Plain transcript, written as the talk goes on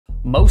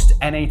Most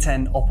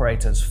N8N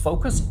operators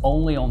focus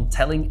only on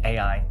telling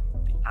AI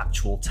the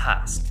actual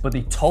task, but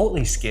they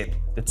totally skip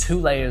the 2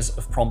 layers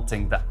of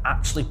prompting that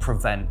actually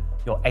prevent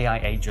your AI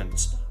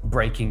agents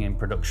breaking in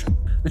production.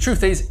 The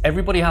truth is,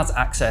 everybody has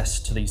access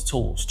to these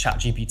tools,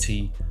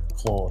 ChatGPT,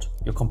 Claude.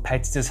 Your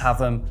competitors have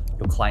them,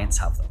 your clients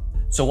have them.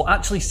 So what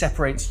actually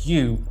separates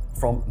you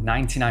from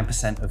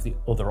 99% of the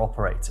other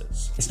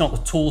operators? It's not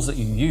the tools that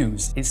you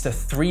use, it's the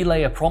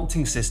 3-layer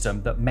prompting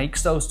system that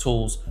makes those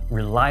tools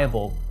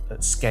reliable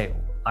at scale.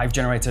 I've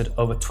generated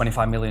over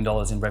 $25 million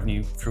in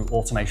revenue through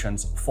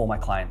automations for my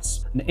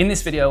clients. And in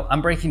this video,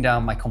 I'm breaking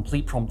down my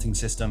complete prompting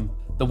system,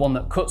 the one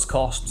that cuts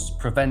costs,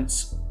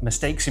 prevents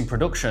mistakes in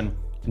production,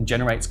 and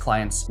generates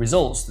clients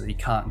results that you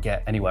can't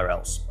get anywhere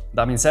else.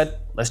 That being said,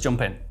 let's jump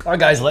in. All right,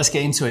 guys, let's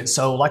get into it.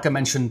 So like I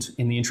mentioned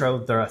in the intro,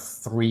 there are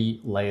 3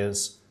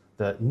 layers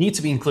that need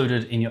to be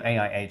included in your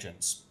AI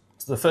agents.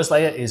 So the first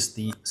layer is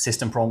the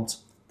system prompt.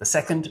 The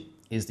second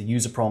is the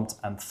user prompt.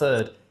 And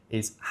third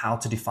is how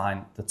to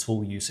define the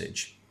tool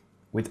usage.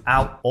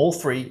 Without all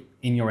 3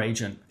 in your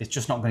agent, it's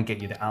just not going to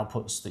get you the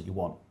outputs that you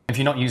want. If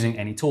you're not using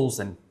any tools,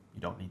 then you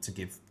don't need to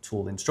give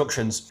tool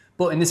instructions.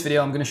 But in this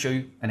video, I'm going to show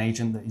you an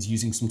agent that is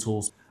using some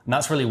tools. And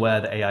that's really where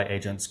the AI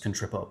agents can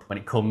trip up when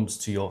it comes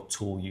to your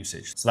tool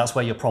usage. So that's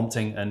where your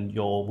prompting and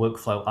your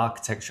workflow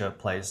architecture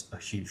plays a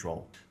huge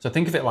role. So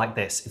think of it like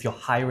this. If you're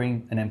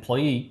hiring an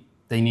employee,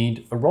 they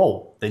need a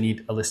role. They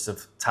need a list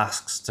of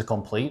tasks to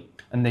complete,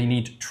 and they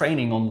need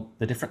training on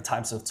the different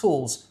types of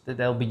tools that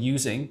they'll be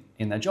using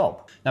in their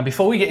job. Now,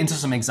 before we get into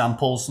some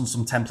examples and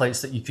some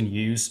templates that you can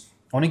use,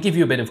 I want to give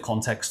you a bit of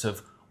context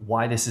of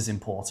why this is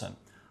important.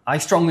 I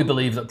strongly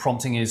believe that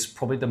prompting is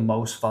probably the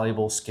most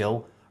valuable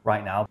skill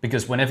right now,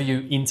 because whenever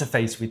you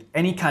interface with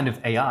any kind of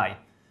AI,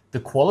 the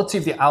quality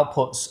of the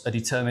outputs are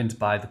determined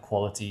by the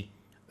quality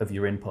of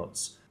your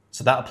inputs.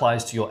 So that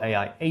applies to your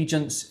AI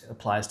agents, it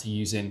applies to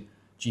using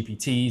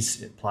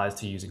GPTs, it applies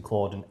to using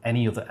Claude and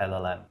any other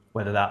LLM,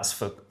 whether that's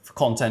for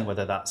content,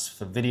 whether that's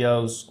for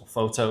videos or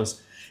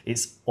photos,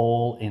 it's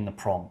all in the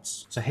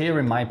prompts. So here,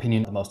 in my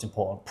opinion, the most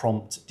important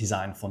prompt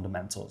design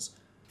fundamentals.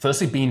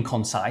 Firstly, being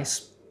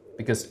concise,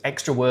 because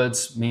extra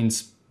words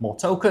means more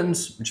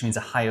tokens, which means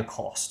a higher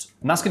cost.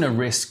 And that's going to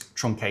risk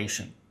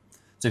truncation.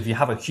 So if you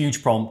have a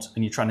huge prompt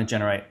and you're trying to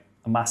generate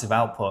a massive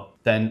output,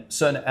 then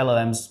certain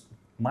LLMs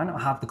might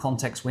not have the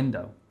context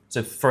window.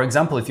 So for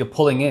example, if you're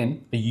pulling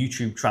in a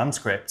YouTube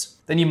transcript,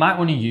 then you might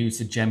want to use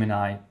the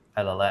Gemini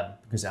LLM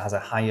because it has a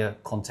higher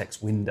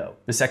context window.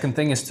 The second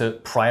thing is to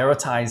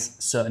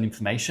prioritize certain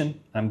information.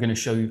 And I'm going to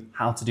show you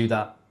how to do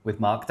that with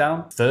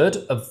Markdown. Third,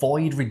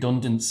 avoid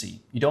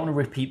redundancy. You don't want to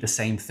repeat the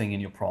same thing in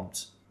your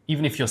prompt.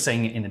 Even if you're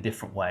saying it in a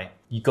different way,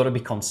 you've got to be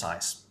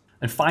concise.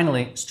 And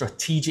finally,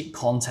 strategic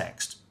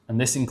context.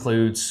 And this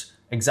includes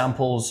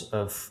examples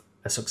of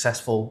a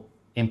successful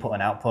input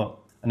and output,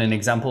 and an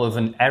example of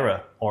an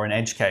error or an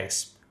edge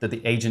case that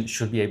the agent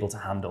should be able to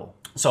handle.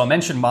 So I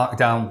mentioned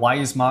Markdown. Why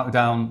is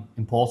Markdown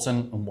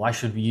important and why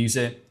should we use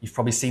it? You've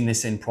probably seen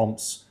this in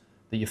prompts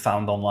that you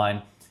found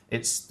online.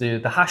 It's the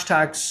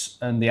hashtags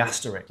and the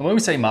asterisk. And when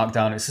we say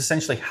Markdown, it's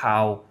essentially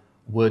how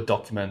Word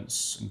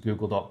documents and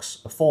Google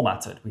Docs are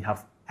formatted. We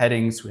have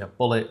headings, we have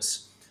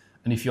bullets.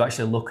 And if you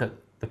actually look at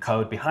the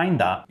code behind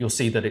that, you'll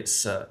see that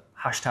it's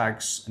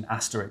hashtags and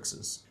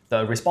asterisks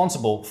that are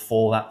responsible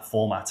for that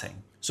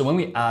formatting. So when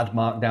we add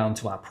Markdown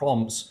to our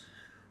prompts,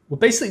 we're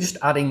basically just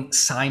adding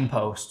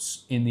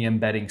signposts in the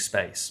embedding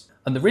space.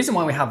 And the reason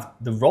why we have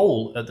the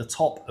role at the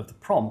top of the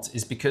prompt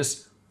is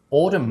because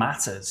order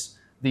matters.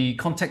 The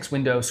context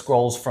window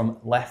scrolls from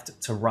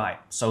left to right,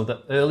 so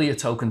the earlier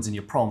tokens in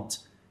your prompt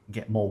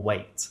get more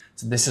weight.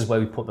 So this is where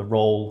we put the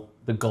role,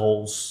 the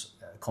goals,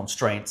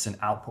 constraints, and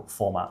output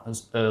format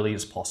as early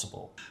as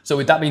possible. So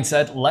with that being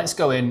said, let's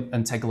go in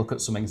and take a look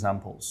at some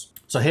examples.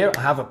 So here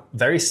I have a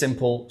very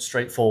simple,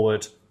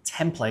 straightforward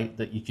template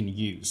that you can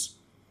use.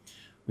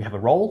 We have a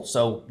role,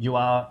 so you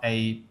are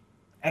an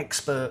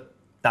expert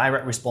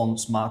direct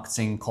response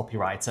marketing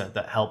copywriter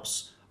that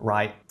helps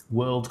write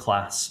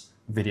world-class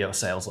video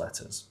sales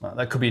letters. Now,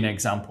 that could be an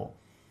example.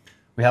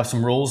 We have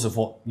some rules of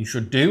what you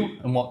should do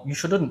and what you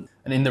shouldn't.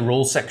 And in the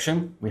rules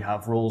section, we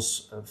have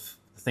rules of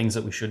the things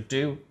that we should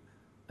do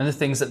and the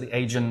things that the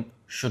agent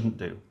shouldn't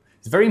do.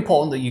 It's very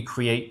important that you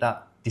create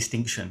that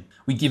distinction.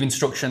 We give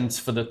instructions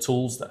for the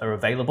tools that are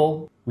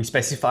available. We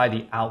specify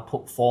the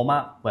output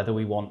format, whether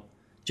we want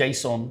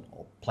JSON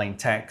or plain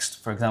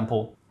text, for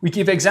example. We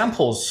give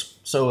examples,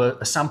 so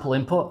a sample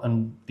input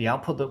and the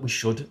output that we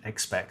should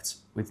expect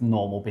with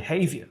normal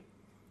behavior.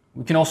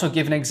 We can also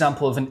give an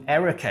example of an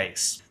error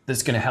case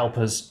that's going to help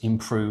us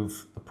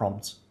improve the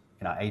prompt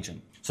in our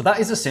agent. So that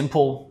is a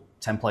simple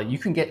template. You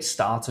can get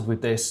started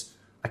with this.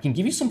 I can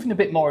give you something a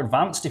bit more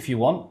advanced if you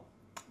want.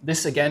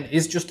 This again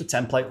is just a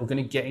template. We're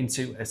going to get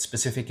into a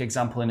specific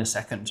example in a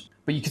second.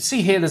 But you can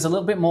see here there's a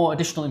little bit more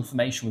additional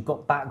information. We've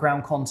got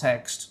background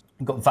context,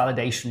 we've got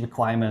validation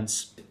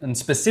requirements, and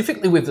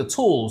specifically with the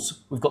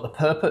tools, we've got the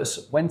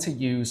purpose, when to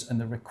use, and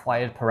the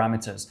required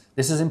parameters.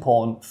 This is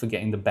important for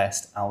getting the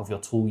best out of your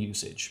tool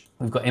usage.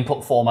 We've got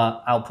input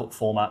format, output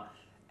format,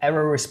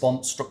 error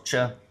response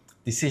structure,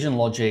 decision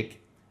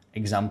logic,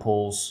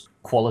 examples,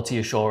 quality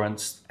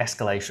assurance,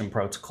 escalation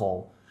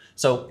protocol.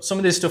 So some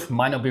of this stuff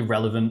might not be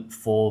relevant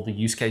for the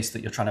use case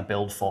that you're trying to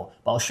build for,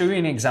 but I'll show you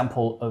an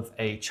example of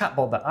a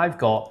chatbot that I've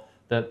got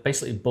that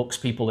basically books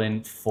people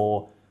in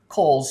for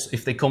calls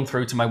if they come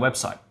through to my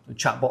website. The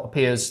chatbot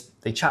appears,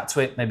 they chat to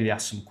it, maybe they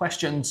ask some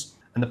questions,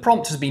 and the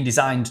prompt has been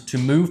designed to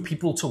move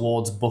people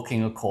towards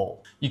booking a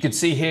call. You can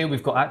see here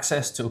we've got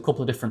access to a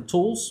couple of different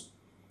tools.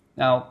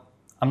 Now,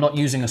 I'm not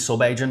using a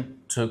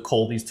sub-agent to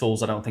call these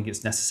tools. I don't think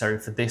it's necessary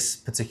for this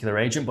particular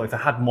agent, but if I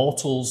had more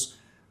tools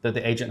that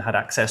the agent had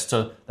access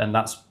to, then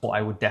that's what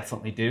I would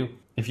definitely do.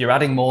 If you're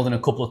adding more than a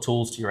couple of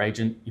tools to your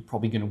agent, you're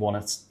probably going to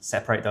want to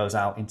separate those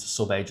out into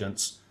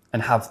sub-agents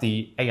and have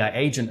the AI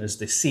agent as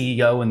the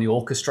CEO and the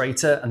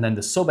orchestrator, and then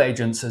the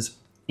sub-agents as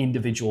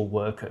individual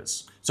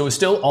workers. So we're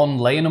still on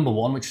layer number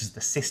 1, which is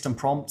the system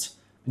prompt,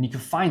 and you can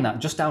find that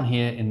just down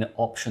here in the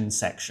options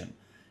section.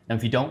 Now,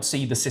 if you don't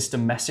see the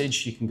system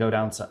message, you can go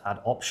down to add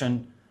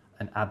option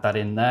and add that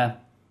in there.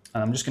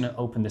 And I'm just going to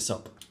open this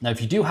up. Now,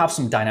 if you do have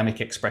some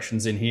dynamic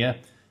expressions in here,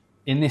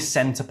 in this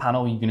center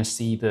panel, you're going to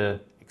see the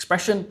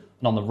expression,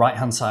 and on the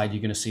right-hand side,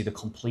 you're going to see the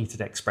completed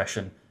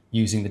expression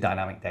using the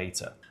dynamic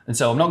data. And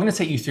so I'm not going to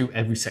take you through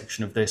every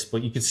section of this,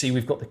 but you can see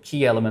we've got the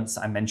key elements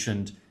that I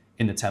mentioned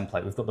in the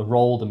template. We've got the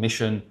role, the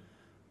mission.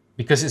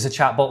 Because it's a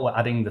chatbot, we're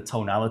adding the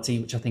tonality,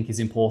 which I think is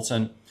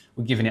important.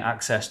 We're giving it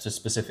access to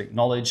specific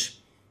knowledge.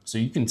 So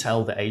you can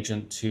tell the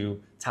agent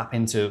to tap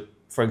into,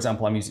 for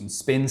example, I'm using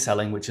Spin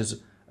Selling, which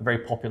is a very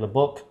popular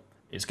book.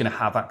 It's going to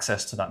have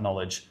access to that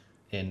knowledge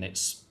in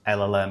its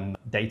LLM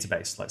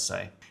database, let's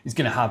say. It's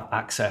going to have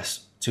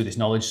access to this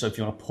knowledge. So if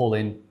you want to pull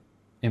in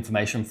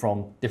information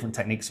from different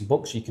techniques and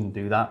books, you can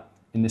do that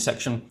in this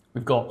section.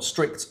 We've got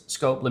strict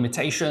scope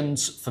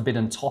limitations,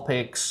 forbidden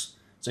topics.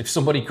 So if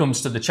somebody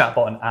comes to the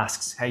chatbot and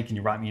asks, hey, can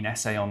you write me an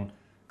essay on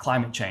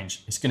climate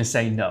change? It's going to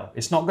say no.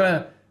 It's not going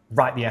to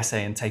write the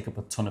essay and take up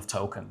a ton of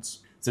tokens.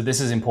 So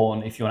this is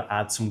important if you want to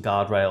add some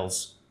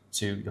guardrails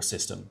to your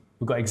system.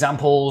 We've got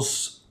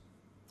examples,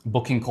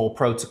 booking call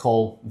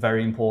protocol,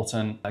 very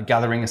important.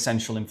 Gathering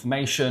essential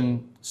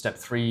information. Step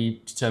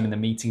 3, determine the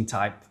meeting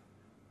type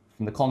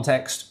from the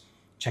context.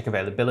 Check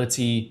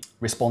availability,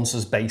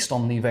 responses based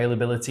on the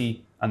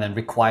availability, and then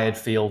required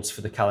fields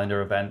for the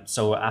calendar event.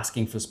 So we're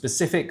asking for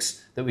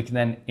specifics that we can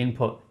then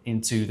input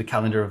into the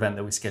calendar event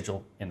that we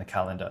schedule in the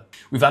calendar.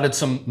 We've added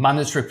some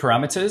mandatory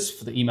parameters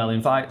for the email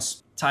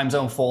invites, time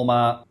zone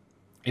format,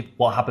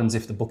 what happens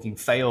if the booking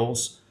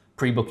fails,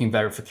 pre-booking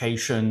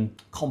verification,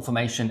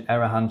 confirmation,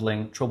 error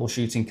handling,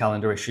 troubleshooting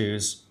calendar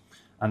issues.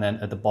 And then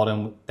at the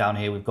bottom down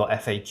here, we've got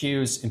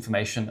FAQs,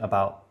 information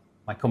about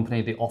my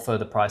company, the offer,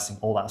 the pricing,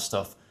 all that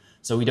stuff.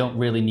 So we don't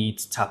really need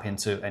to tap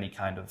into any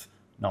kind of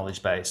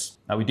knowledge base.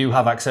 Now we do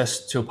have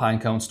access to a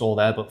Pinecone store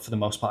there, but for the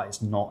most part,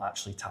 it's not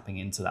actually tapping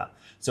into that.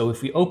 So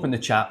if we open the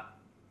chat,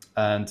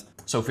 I've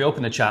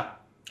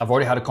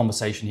already had a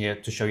conversation here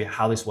to show you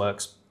how this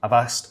works. I've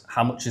asked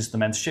how much is the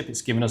mentorship,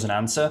 it's given us an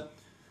answer,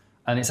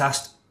 and it's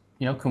asked,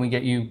 can we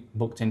get you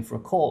booked in for a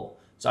call?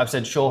 So I've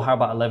said, sure, how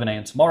about 11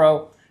 a.m.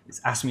 tomorrow?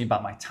 It's asked me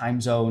about my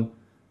time zone.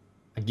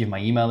 I give my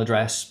email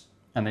address,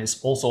 and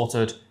it's all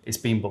sorted, it's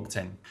been booked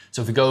in.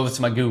 So if we go over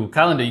to my Google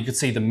Calendar, you can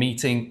see the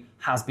meeting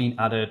has been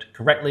added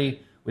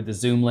correctly with the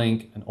Zoom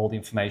link and all the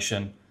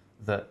information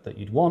that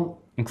you'd want,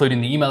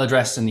 including the email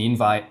address and the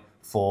invite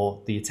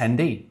for the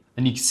attendee.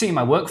 And you can see in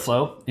my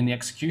workflow, in the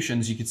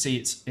executions, you can see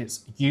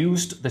it's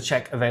used the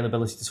check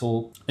availability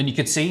tool. And you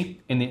could see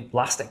in the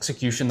last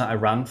execution that I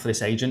ran for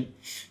this agent,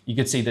 you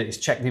could see that it's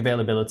checked the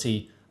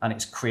availability and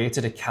it's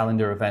created a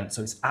calendar event.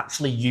 So it's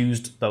actually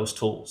used those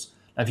tools.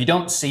 Now, if you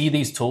don't see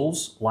these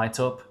tools light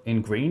up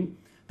in green,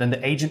 then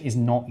the agent is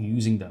not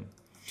using them.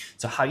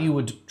 So how you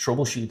would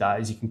troubleshoot that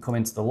is you can come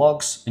into the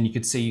logs and you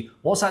could see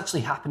what's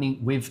actually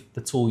happening with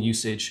the tool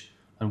usage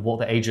and what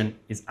the agent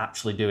is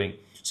actually doing.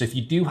 So if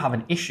you do have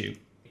an issue,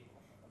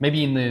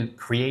 maybe in the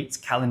create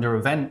calendar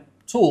event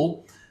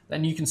tool,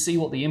 then you can see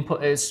what the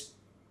input is.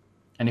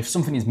 And if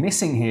something is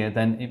missing here,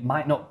 then it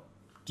might not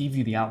give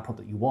you the output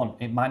that you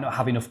want. It might not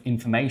have enough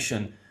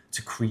information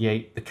to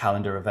create the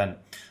calendar event.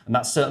 And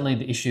that's certainly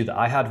the issue that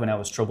I had when I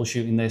was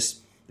troubleshooting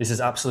this. This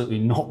is absolutely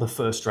not the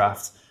first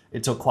draft.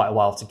 It took quite a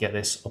while to get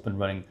this up and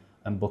running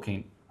and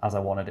booking as I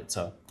wanted it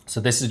to. So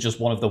this is just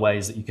one of the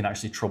ways that you can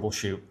actually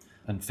troubleshoot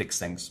and fix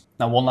things.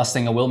 Now, one last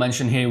thing I will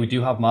mention here, we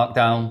do have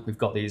markdown. We've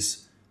got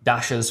these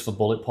dashes for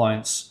bullet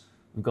points.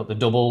 We've got the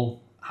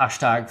double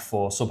hashtag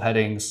for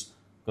subheadings.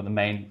 We've got the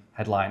main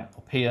headline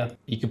up here.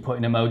 You can put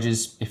in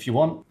emojis if you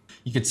want.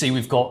 You can see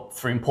we've got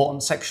for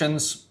important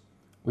sections,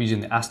 we're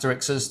using the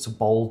asterisks to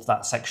bold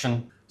that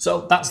section.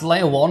 So that's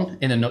layer 1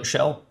 in a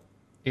nutshell.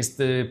 It's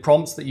the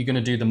prompts that you're going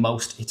to do the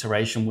most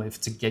iteration with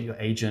to get your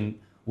agent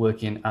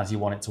working as you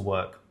want it to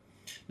work.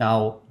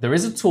 Now, there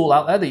is a tool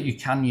out there that you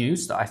can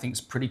use that I think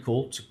is pretty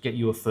cool to get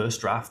you a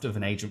first draft of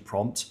an agent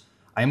prompt.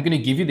 I am going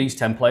to give you these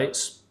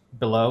templates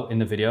below in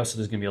the video, so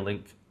there's going to be a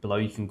link below.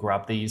 You can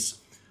grab these.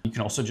 You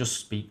can also just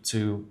speak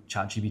to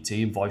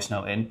ChatGPT and voice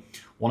note in.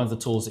 one of the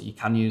tools that you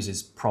can use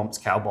is Prompt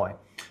Cowboy.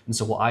 And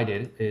so what I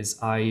did is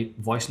I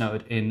voice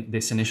noted in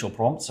this initial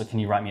prompt. So can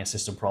you write me a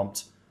system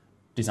prompt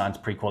designed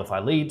to pre-qualify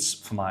leads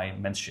for my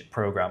mentorship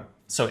program?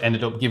 So it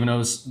ended up giving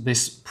us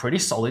this pretty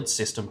solid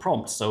system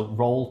prompt. So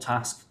role,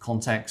 task,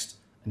 context,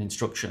 and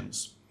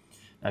instructions.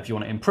 Now, if you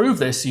want to improve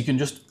this, you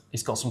can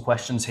it's got some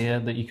questions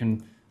here that you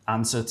can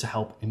answer to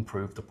help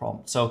improve the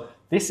prompt. So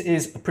this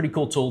is a pretty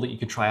cool tool that you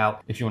could try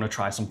out if you want to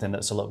try something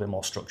that's a little bit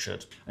more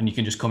structured. And you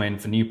can just come in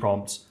for new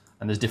prompts,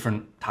 and there's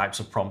different types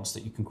of prompts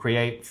that you can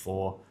create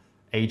for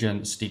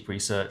agents, deep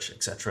research,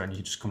 etc. And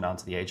you just come down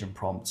to the agent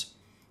prompt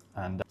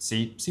and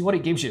see what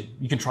it gives you.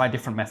 You can try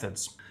different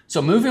methods.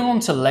 So moving on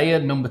to layer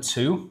number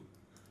 2,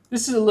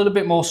 this is a little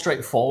bit more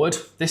straightforward.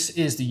 This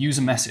is the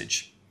user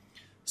message.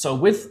 So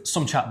with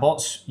some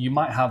chatbots, you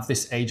might have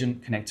this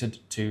agent connected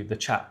to the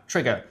chat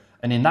trigger.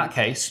 And in that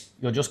case,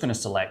 you're just going to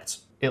select,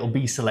 it'll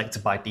be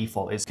selected by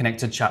default, it's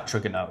connected chat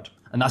trigger node.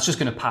 And that's just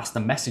going to pass the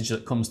message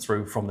that comes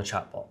through from the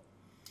chatbot.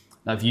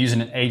 Now, if you're using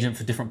an agent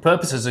for different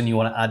purposes and you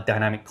want to add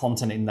dynamic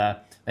content in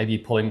there, maybe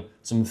you're pulling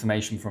some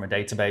information from a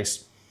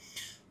database,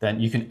 then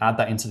you can add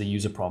that into the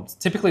user prompt.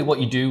 Typically what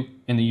you do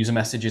in the user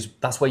message is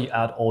that's where you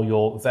add all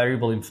your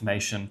variable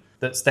information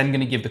that's then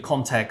going to give the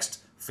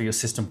context for your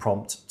system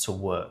prompt to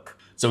work.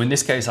 So in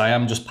this case, I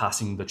am just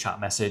passing the chat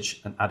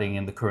message and adding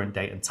in the current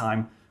date and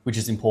time, which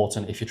is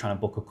important if you're trying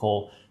to book a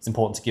call. It's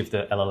important to give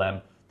the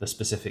LLM the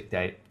specific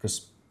date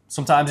because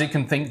sometimes it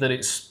can think that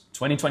it's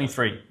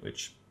 2023,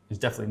 which is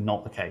definitely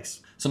not the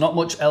case. So not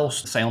much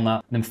else to say on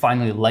that. And then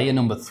finally, layer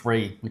number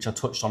 3, which I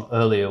touched on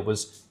earlier,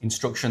 was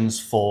instructions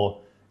for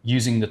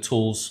using the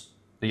tools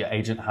that your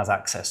agent has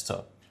access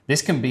to.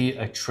 This can be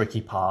a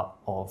tricky part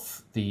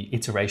of the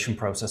iteration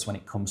process when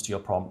it comes to your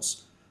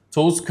prompts.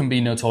 Tools can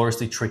be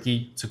notoriously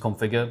tricky to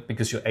configure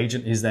because your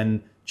agent is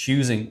then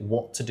choosing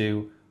what to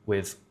do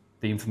with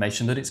the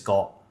information that it's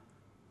got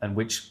and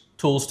which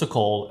tools to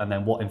call and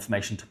then what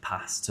information to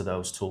pass to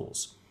those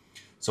tools.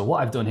 So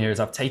what I've done here is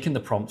I've taken the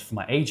prompt from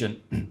my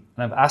agent and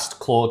I've asked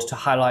Claude to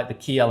highlight the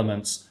key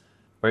elements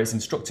where it's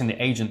instructing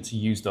the agent to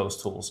use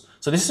those tools.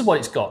 So this is what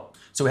it's got.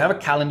 So we have a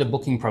calendar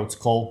booking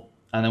protocol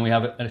and then we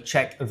have a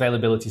check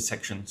availability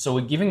section. So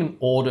we're giving an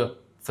order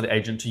for the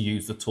agent to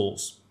use the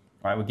tools,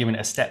 right? We're giving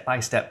it a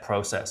step-by-step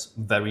process,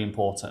 very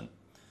important.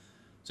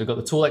 So we've got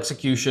the tool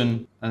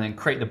execution and then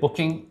create the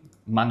booking,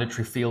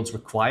 mandatory fields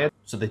required.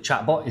 So the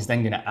chatbot is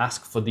then going to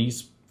ask for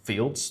these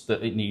fields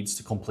that it needs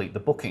to complete the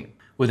booking.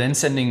 We're then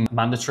sending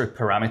mandatory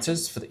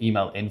parameters for the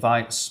email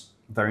invites.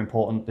 Very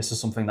important. This is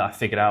something that I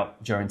figured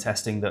out during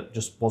testing that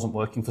just wasn't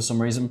working for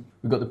some reason.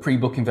 We've got the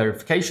pre-booking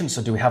verification.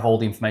 So do we have all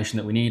the information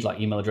that we need, like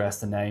email address,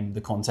 the name,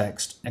 the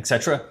context,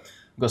 etc.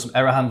 We've got some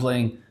error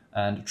handling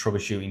and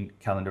troubleshooting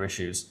calendar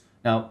issues.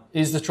 Now,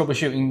 is the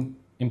troubleshooting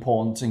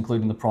important,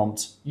 including the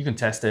prompt? You can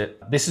test it.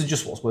 This is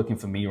just what's working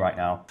for me right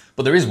now.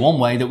 But there is one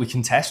way that we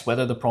can test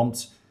whether the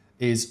prompt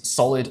is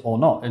solid or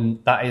not,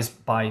 and that is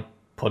by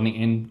putting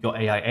it in your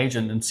AI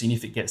agent and seeing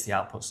if it gets the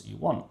outputs that you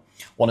want.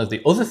 One of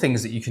the other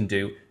things that you can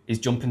do is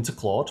jump into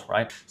Claude,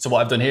 right? So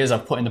what I've done here is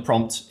I've put in the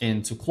prompt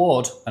into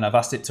Claude and I've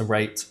asked it to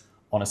rate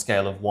on a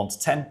scale of 1 to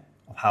 10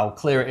 of how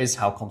clear it is,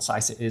 how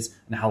concise it is,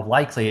 and how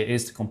likely it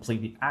is to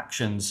complete the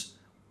actions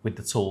with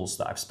the tools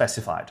that I've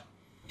specified.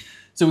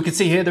 So we can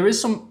see here there is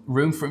some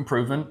room for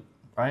improvement,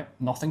 right?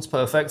 Nothing's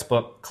perfect,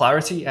 but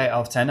clarity, 8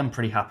 out of 10, I'm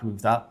pretty happy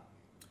with that.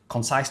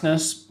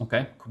 Conciseness,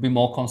 okay, could be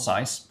more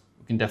concise.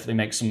 We can definitely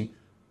make some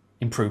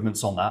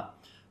improvements on that.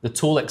 The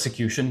tool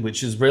execution,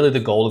 which is really the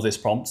goal of this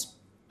prompt,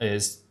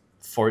 is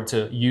for it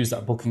to use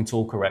that booking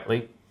tool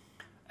correctly.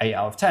 8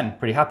 out of 10,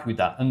 pretty happy with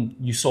that. And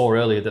you saw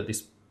earlier that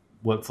this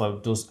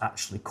workflow does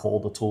actually call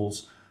the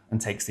tools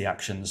and takes the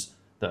actions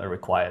that are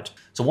required.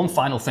 So one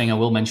final thing I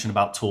will mention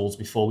about tools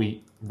before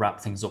we wrap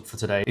things up for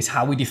today is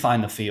how we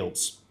define the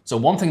fields. So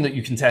one thing that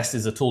you can test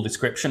is a tool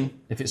description.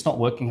 If it's not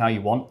working how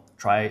you want,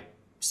 try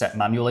set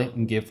manually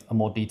and give a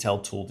more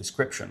detailed tool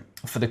description.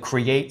 For the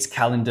create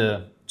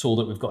calendar tool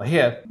that we've got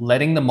here,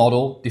 letting the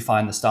model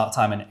define the start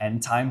time and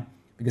end time,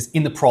 because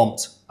in the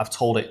prompt, I've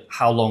told it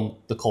how long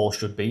the call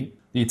should be.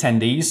 The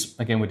attendees,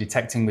 again, we're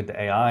detecting with the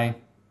AI,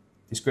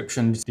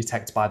 description is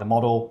detected by the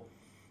model.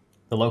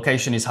 The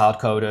location is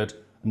hard-coded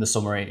and the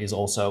summary is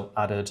also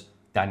added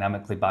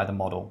dynamically by the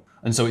model.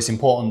 And so it's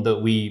important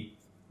that we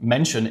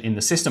mention in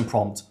the system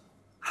prompt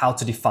how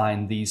to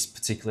define these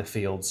particular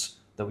fields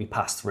that we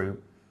pass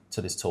through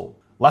to this tool.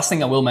 Last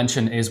thing I will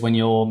mention is when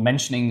you're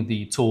mentioning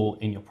the tool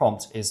in your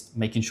prompt is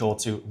making sure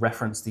to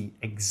reference the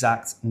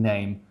exact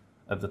name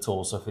of the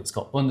tool. So if it's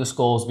got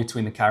underscores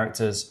between the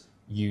characters,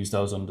 use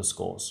those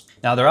underscores.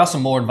 Now there are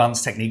some more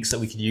advanced techniques that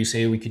we could use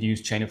here. We could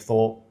use chain of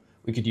thought,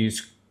 we could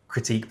use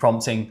critique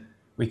prompting,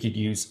 we could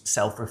use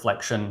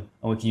self-reflection,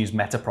 and we could use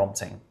meta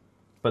prompting.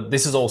 But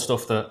this is all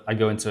stuff that I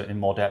go into in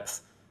more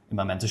depth in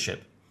my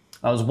mentorship.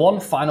 Now there's one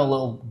final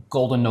little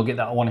golden nugget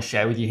that I want to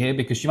share with you here,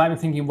 because you might be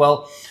thinking,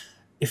 well,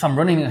 if I'm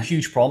running a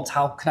huge prompt,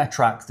 how can I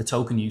track the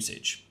token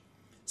usage?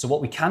 So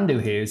what we can do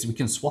here is we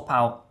can swap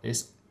out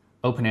this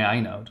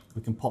OpenAI node.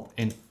 We can pop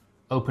in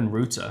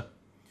OpenRouter.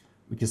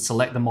 We can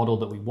select the model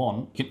that we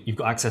want. You've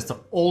got access to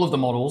all of the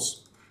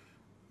models.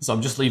 So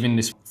I'm just leaving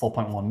this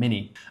 4.1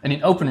 mini. And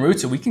in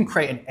OpenRouter, we can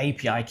create an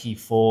API key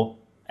for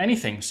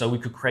anything. So we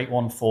could create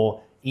one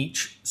for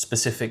each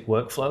specific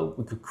workflow.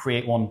 We could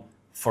create one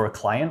for a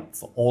client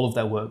for all of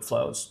their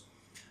workflows.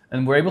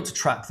 And we're able to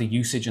track the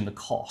usage and the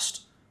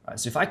cost. Right,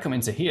 so if I come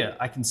into here,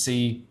 I can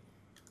see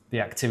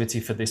the activity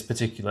for this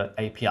particular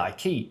API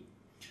key.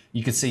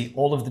 You can see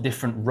all of the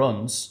different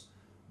runs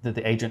that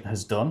the agent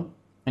has done,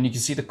 and you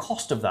can see the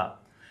cost of that.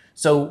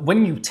 So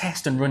when you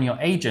test and run your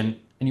agent,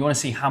 and you want to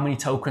see how many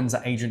tokens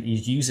that agent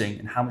is using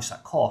and how much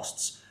that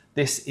costs,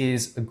 this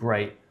is a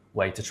great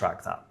way to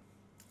track that.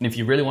 And if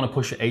you really want to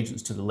push your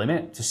agents to the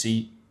limit to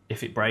see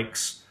if it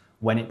breaks,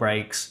 when it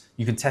breaks,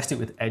 you can test it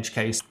with edge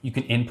case. You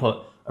can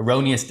input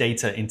erroneous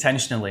data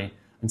intentionally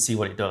and see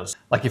what it does.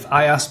 Like if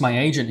I ask my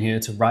agent here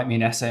to write me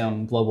an essay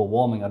on global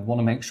warming, I'd want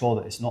to make sure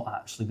that it's not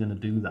actually going to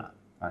do that.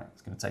 Right?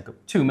 It's going to take up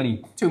too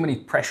many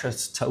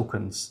precious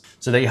tokens.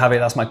 So there you have it.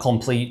 That's my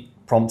complete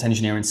prompt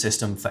engineering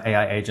system for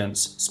AI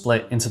agents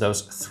split into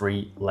those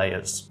 3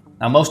 layers.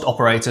 Now, most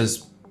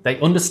operators, they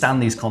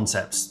understand these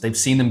concepts. They've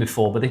seen them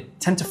before, but they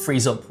tend to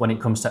freeze up when it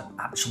comes to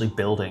actually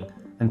building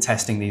and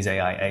testing these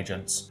AI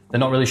agents. They're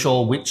not really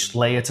sure which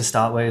layer to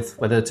start with,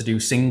 whether to do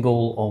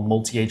single or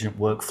multi-agent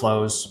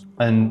workflows.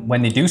 And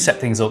when they do set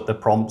things up, the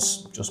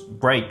prompts just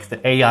break.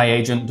 The AI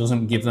agent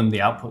doesn't give them the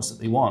outputs that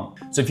they want.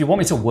 So if you want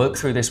me to work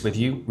through this with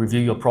you,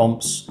 review your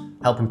prompts,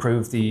 help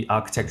improve the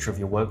architecture of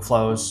your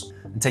workflows,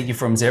 and take you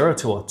from 0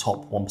 to a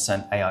top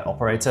 1% AI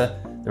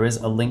operator, there is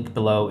a link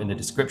below in the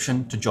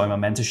description to join my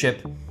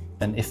mentorship.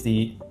 And if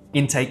the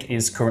intake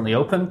is currently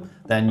open,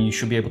 then you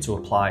should be able to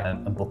apply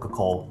and book a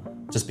call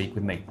to speak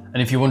with me.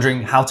 And if you're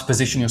wondering how to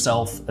position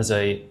yourself as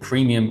a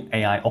premium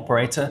AI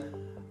operator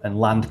and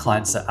land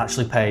clients that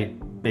actually pay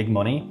big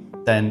money,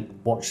 then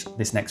watch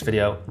this next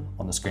video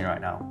on the screen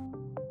right now.